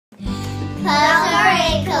Clouds are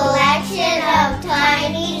a collection of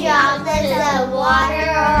tiny droplets of water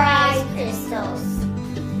or ice crystals.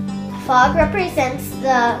 Fog represents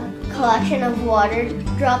the collection of water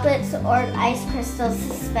droplets or ice crystals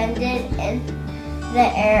suspended in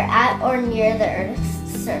the air at or near the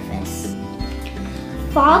Earth's surface.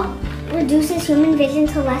 Fog reduces human vision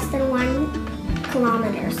to less than 1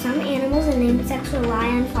 kilometer. Some animals and insects rely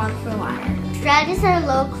on fog for water. Stratus are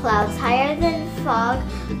low clouds, higher than fog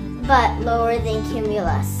but lower than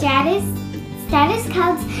cumulus. Stratus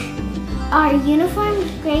clouds are uniform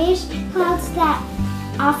grayish clouds that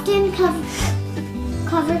often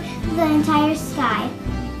cover the entire sky.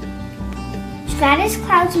 Stratus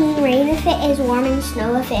clouds mean rain if it is warm and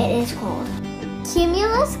snow if it is cold.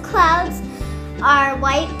 Cumulus clouds are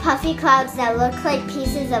white puffy clouds that look like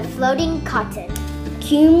pieces of floating cotton.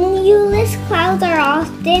 Cumulus clouds are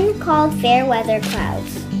often called fair weather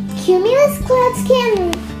clouds. Cumulus clouds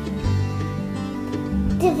can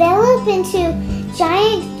develop into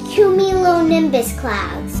giant cumulonimbus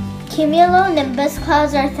clouds. Cumulonimbus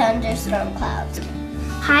clouds are thunderstorm clouds.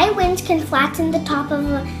 High winds can flatten the top of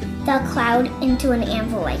the cloud into an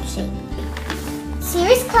anvil-like shape.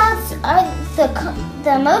 Cirrus clouds are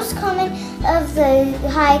the most common of the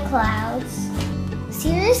high clouds.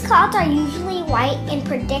 Cirrus clouds are usually white and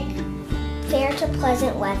predict fair to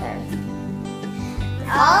pleasant weather.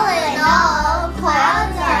 All in all,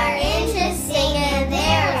 clouds are